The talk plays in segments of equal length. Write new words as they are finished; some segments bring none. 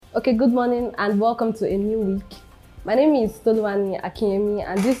Okay, good morning and welcome to a new week. My name is Toluwani Akinyemi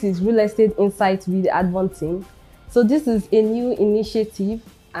and this is Real Estate Insights with the Advent team. So this is a new initiative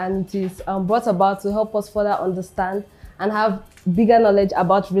and it is brought about to help us further understand and have bigger knowledge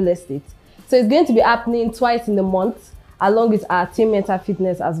about real estate. So it's going to be happening twice in the month along with our Team Mental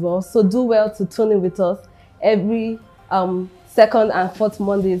Fitness as well. So do well to tune in with us every second and fourth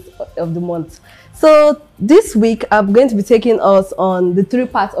Mondays of the month. So this week, I'm going to be taking us on the 3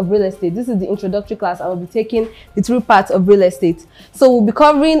 parts of real estate. This is the introductory class. I will be taking the 3 parts of real estate. So we'll be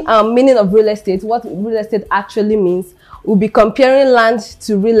covering meaning of real estate, what real estate actually means. We'll be comparing land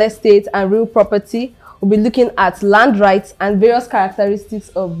to real estate and real property. We'll be looking at land rights and various characteristics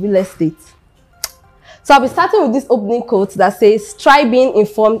of real estate. So I'll be starting with this opening quote that says, "Try being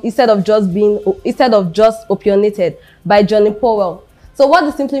informed instead of just opinionated," by Johnny Powell. So what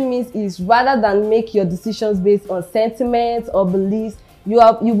this simply means is, rather than make your decisions based on sentiments or beliefs,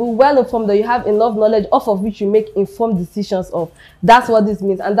 you'll be well informed, that you have enough knowledge off of which you make informed decisions of. That's what this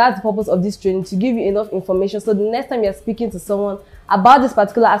means, and that's the purpose of this training, to give you enough information so the next time you're speaking to someone about this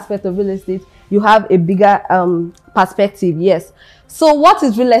particular aspect of real estate, you have a bigger perspective. Yes. So what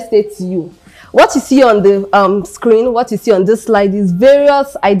is real estate to you? What you see on the screen, what you see on this slide is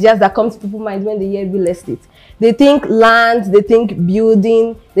various ideas that come to people's mind when they hear real estate. They think land, they think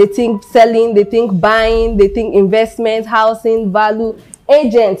building, they think selling, they think buying, they think investment, housing, value,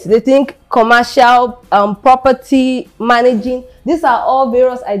 agents, they think commercial, property, managing. These are all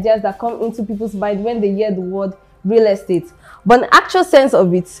various ideas that come into people's mind when they hear the word real estate. But in actual sense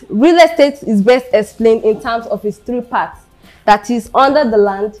of it, real estate is best explained in terms of its 3 parts. That is, under the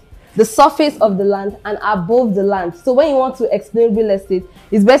land, the surface of the land, and above the land. So when you want to explain real estate,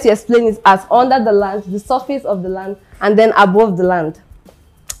 it's best to explain it as under the land, the surface of the land, and then above the land.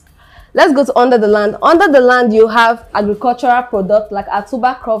 Let's go to under the land. Under the land, you have agricultural products like our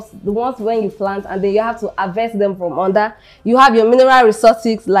tuber crops, the ones when you plant, and then you have to harvest them from under. You have your mineral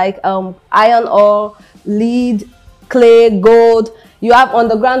resources like iron ore, lead, clay, gold. You have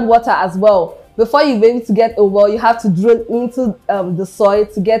underground water as well. Before you be able to get a well, you have to drill into the soil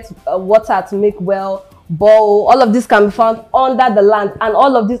to get water to make well, borehole. All of this can be found under the land, and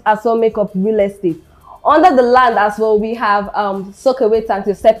all of this as well make up real estate. Under the land as well, we have soak-away tanks,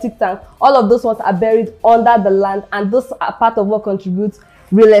 a septic tank. All of those ones are buried under the land, and those are part of what contributes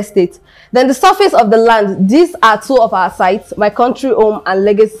real estate. Then the surface of the land, these are 2 of our sites, My Country Home and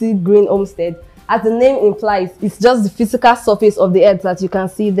Legacy Green Homestead. As the name implies, it's just the physical surface of the earth that you can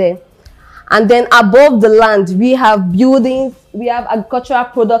see there. And then above the land, we have buildings, we have agricultural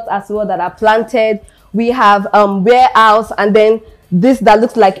products as well that are planted. We have warehouse, and then this that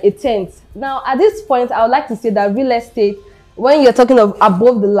looks like a tent. Now, at this point, I would like to say that real estate, when you're talking of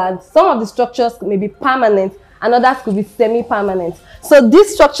above the land, some of the structures may be permanent and others could be semi-permanent. So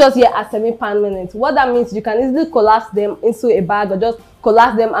these structures here are semi-permanent. What that means, you can easily collapse them into a bag or just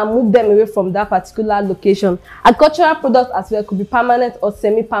collapse them and move them away from that particular location. Agricultural products as well could be permanent or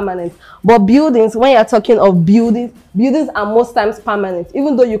semi-permanent. But buildings, when you're talking of buildings are most times permanent,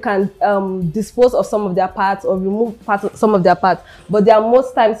 even though you can dispose of some of their parts or remove some of their parts, but they are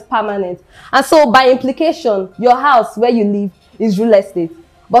most times permanent. And so by implication, your house where you live is real estate,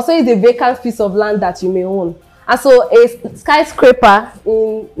 but so is a vacant piece of land that you may own. And so a skyscraper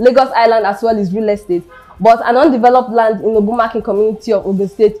in Lagos Island as well is real estate, but an undeveloped land in the Obumakin community of Ogun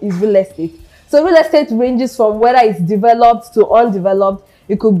State is real estate. So real estate ranges from whether it's developed to undeveloped.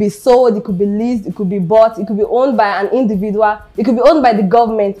 It could be sold, it could be leased, it could be bought, it could be owned by an individual, it could be owned by the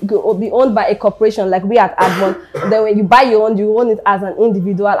government, it could be owned by a corporation like we at Advent. Then when you buy your own, you own it as an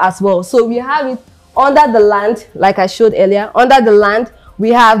individual as well. So we have it under the land, like I showed earlier. Under the land, we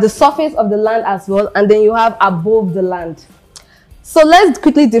have the surface of the land as well, and then you have above the land. So let's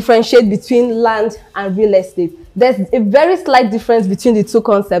quickly differentiate between land and real estate. There's a very slight difference between the 2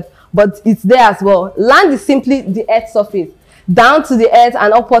 concepts, but it's there as well. Land is simply the earth's surface, down to the earth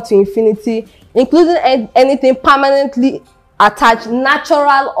and upward to infinity, including anything permanently attached,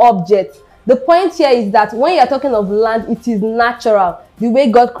 natural objects. The point here is that when you're talking of land, it is natural, the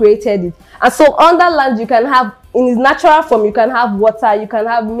way God created it. And so under land, you can have, in its natural form, you can have water, you can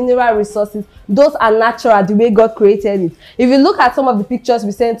have mineral resources. Those are natural, the way God created it. If you look at some of the pictures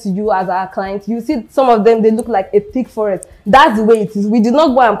we sent to you as our clients, you see some of them, they look like a thick forest. That's the way it is. We did not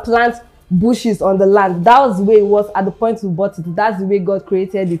go and plant bushes on the land. That was the way it was at the point we bought it. That's the way God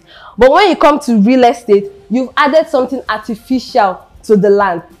created it. But when you come to real estate, you've added something artificial to the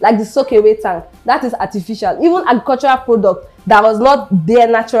land, like the soak-away tank. That is artificial. Even agricultural product that was not there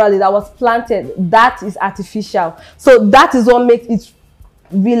naturally, that was planted, that is artificial. So that is what makes it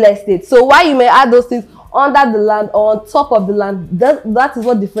real estate. So while you may add those things under the land or on top of the land. That is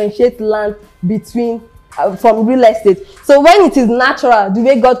what differentiates land between from real estate. So when it is natural, the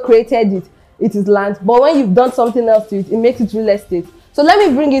way God created it, it is land. But when you've done something else to it, it makes it real estate. So let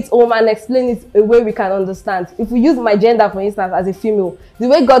me bring it home and explain it a way we can understand. If we use my gender, for instance, as a female, the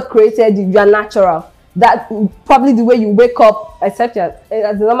way God created you, you are natural. That probably the way you wake up, except as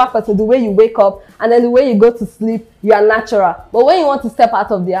a normal person, the way you wake up and then the way you go to sleep, you are natural. But when you want to step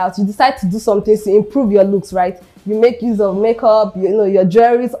out of the house, you decide to do something to improve your looks, right? You make use of makeup, your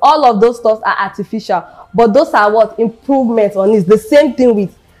jewelries, all of those stuff are artificial. But those are what? Improvements on it. The same thing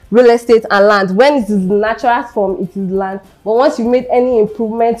with real estate and land. When it is natural form, it is land. But once you made any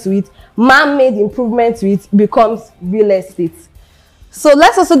improvement to it, man-made improvement to it, becomes real estate. So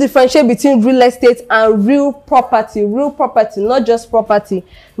let's also differentiate between real estate and real property. Real property, not just property.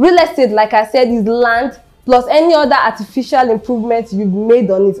 Real estate, like I said, is land plus any other artificial improvements you've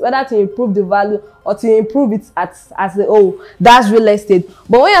made on it, whether to improve the value or to improve it as a whole. That's real estate.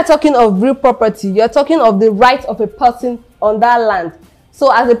 But when you're talking of real property, you're talking of the right of a person on that land.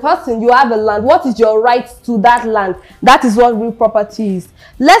 So as a person, you have a land. What is your right to that land? That is what real property is.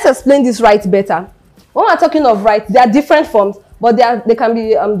 Let's explain this right better. When we're talking of rights, there are different forms, but they can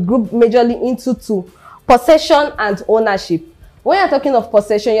be grouped majorly into two: possession and ownership. When you're talking of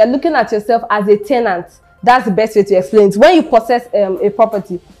possession, you're looking at yourself as a tenant. That's the best way to explain it. When you possess a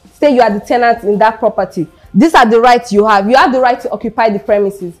property, say you are the tenant in that property. These are the rights you have. You have the right to occupy the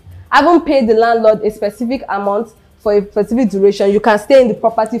premises. Having paid the landlord a specific amount for a specific duration, you can stay in the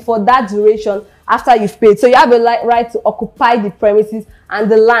property for that duration after you've paid. So you have a right to occupy the premises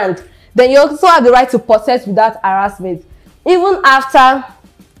and the land. Then you also have the right to possess without harassment. Even after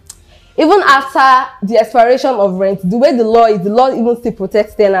the expiration of rent, the way the law is, the law even still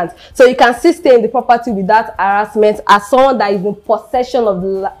protects tenants. So you can still stay in the property without harassment as someone that is in possession of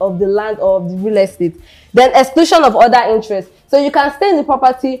the land or of the real estate. Then exclusion of other interests. So you can stay in the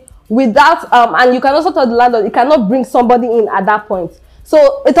property without, and you can also tell the landlord you cannot bring somebody in at that point.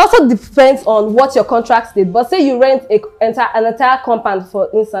 So it also depends on what your contract states. But say you rent an entire compound, for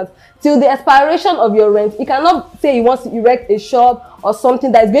instance, till the expiration of your rent, you cannot say you want to erect a shop or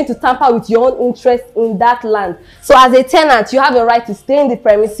something that is going to tamper with your own interest in that land. So as a tenant, you have a right to stay in the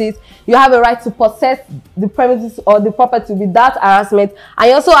premises, you have a right to possess the premises or the property without harassment, and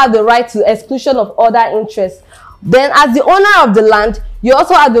you also have the right to exclusion of other interests. Then as the owner of the land, you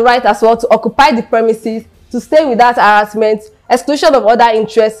also have the right as well to occupy the premises, to stay without harassment, exclusion of other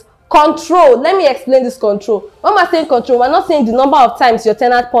interests, control. Let me explain this control. When we're saying control, we're not saying the number of times your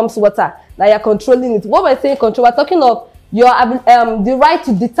tenant pumps water, that you're controlling it. What we're saying control, we're talking of your the right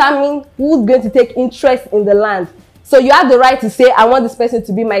to determine who's going to take interest in the land. So you have the right to say, I want this person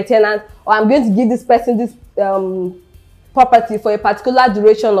to be my tenant, or I'm going to give this person this property for a particular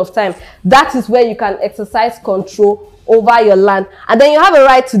duration of time. That is where you can exercise control over your land. And then you have a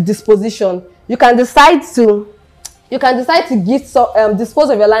right to disposition. You can decide to dispose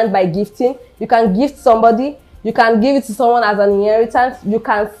of your land by gifting. You can gift somebody. You can give it to someone as an inheritance. You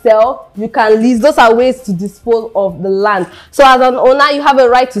can sell. You can lease. Those are ways to dispose of the land. So as an owner, you have a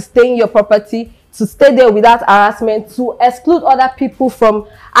right to stay in your property, to stay there without harassment, to exclude other people from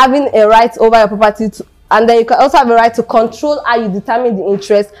having a right over your property. And then you can also have a right to control how you determine the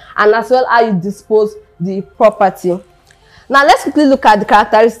interest and as well how you dispose the property. Now let's quickly look at the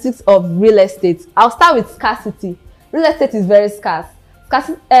characteristics of real estate. I'll start with scarcity. Real estate is very scarce.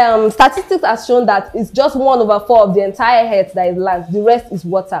 Statistics have shown that it's just 1/4 of the entire earth that is land. The rest is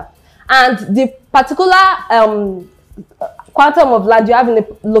water. And the particular quantum of land you have in a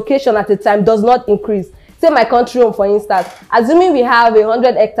location at a time does not increase. Say my country home, for instance, assuming we have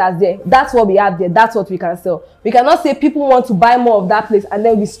 100 hectares there, that's what we have there, that's what we can sell. We cannot say people want to buy more of that place and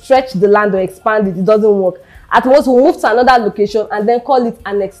then we stretch the land or expand it. It doesn't work. At once we'll move to another location and then call it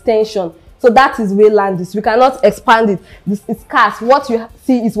an extension. So that is where land is. We cannot expand it. This is scarce. What you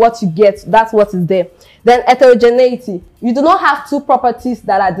see is what you get. That's what is there. Then heterogeneity. You do not have two properties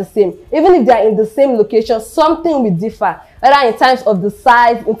that are the same. Even if they are in the same location, something will differ. Whether in terms of the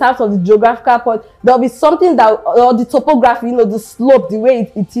size, in terms of the geographical point, there will be something that, or the topography, the slope, the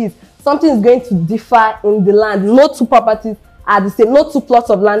way it is. Something is going to differ in the land. No two properties are the same. No two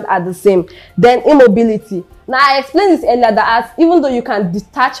plots of land are the same. Then immobility. Now, I explained this earlier that as even though you can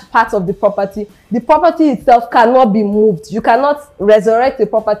detach parts of the property itself cannot be moved. You cannot resurrect the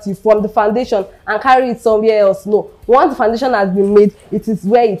property from the foundation and carry it somewhere else. No. Once the foundation has been made, it is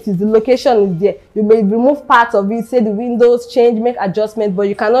where it is. The location is there. You may remove parts of it, say the windows, change, make adjustments, but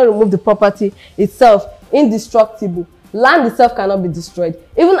you cannot remove the property itself. Indestructible. land itself cannot be destroyed.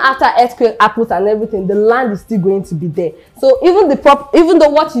 Even after earthquake happens and everything, the land is still going to be there. So even though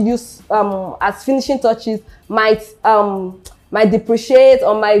what you use as finishing touches might depreciate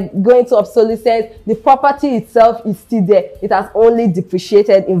or might go into obsolescence, the property itself is still there. It has only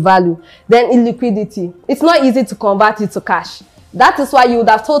depreciated in value. Then illiquidity. It's not easy to convert it to cash. That is why you would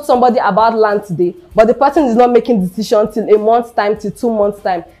have told somebody about land today, but the person is not making decision till a month's time, till 2 months'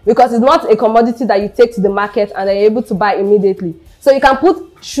 time, because it's not a commodity that you take to the market and are able to buy immediately. So you can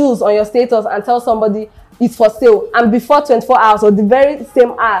put shoes on your status and tell somebody it's for sale, and before 24 hours or the very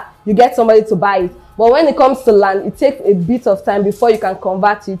same hour, you get somebody to buy it. But when it comes to land, it takes a bit of time before you can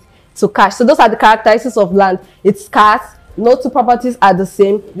convert it to cash. So those are the characteristics of land. It's scarce, no two properties are the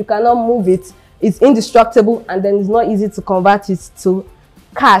same, you cannot move it, it's indestructible, and then it's not easy to convert it to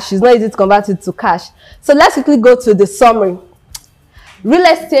cash. It's not easy to convert it to cash. So let's quickly go to the summary. Real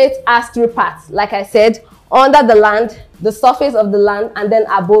estate has 3 parts. Like I said, under the land, the surface of the land, and then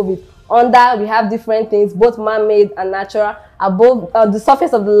above it. Under, we have different things, both man-made and natural. Above, the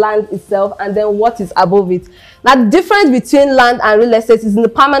surface of the land itself, and then what is above it. Now, the difference between land and real estate is in the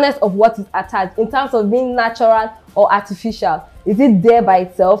permanence of what is attached, in terms of being natural or artificial. Is it there by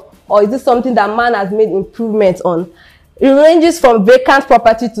itself, or is it something that man has made improvements on? It ranges from vacant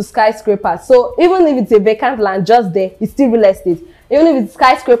property to skyscraper. So even if it's a vacant land just there, it's still real estate. Even if it's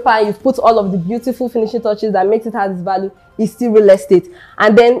skyscraper and you've put all of the beautiful finishing touches that makes it have its value, it's still real estate.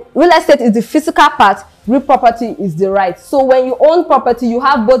 And then real estate is the physical part, real property is the right. So when you own property, you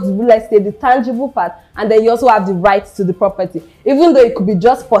have both the real estate, the tangible part, and then you also have the rights to the property. Even though it could be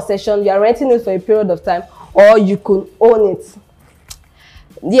just possession, you are renting it for a period of time, or you could own it.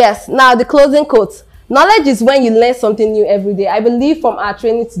 Yes, now the closing quote. Knowledge is when you learn something new every day. I believe from our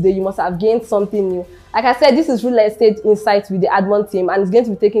training today, you must have gained something new. Like I said, this is Real Estate Insights with the Admon team, and it's going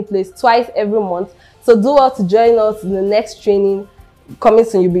to be taking place twice every month. So do well to join us in the next training coming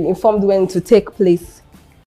soon. You'll be informed when to take place.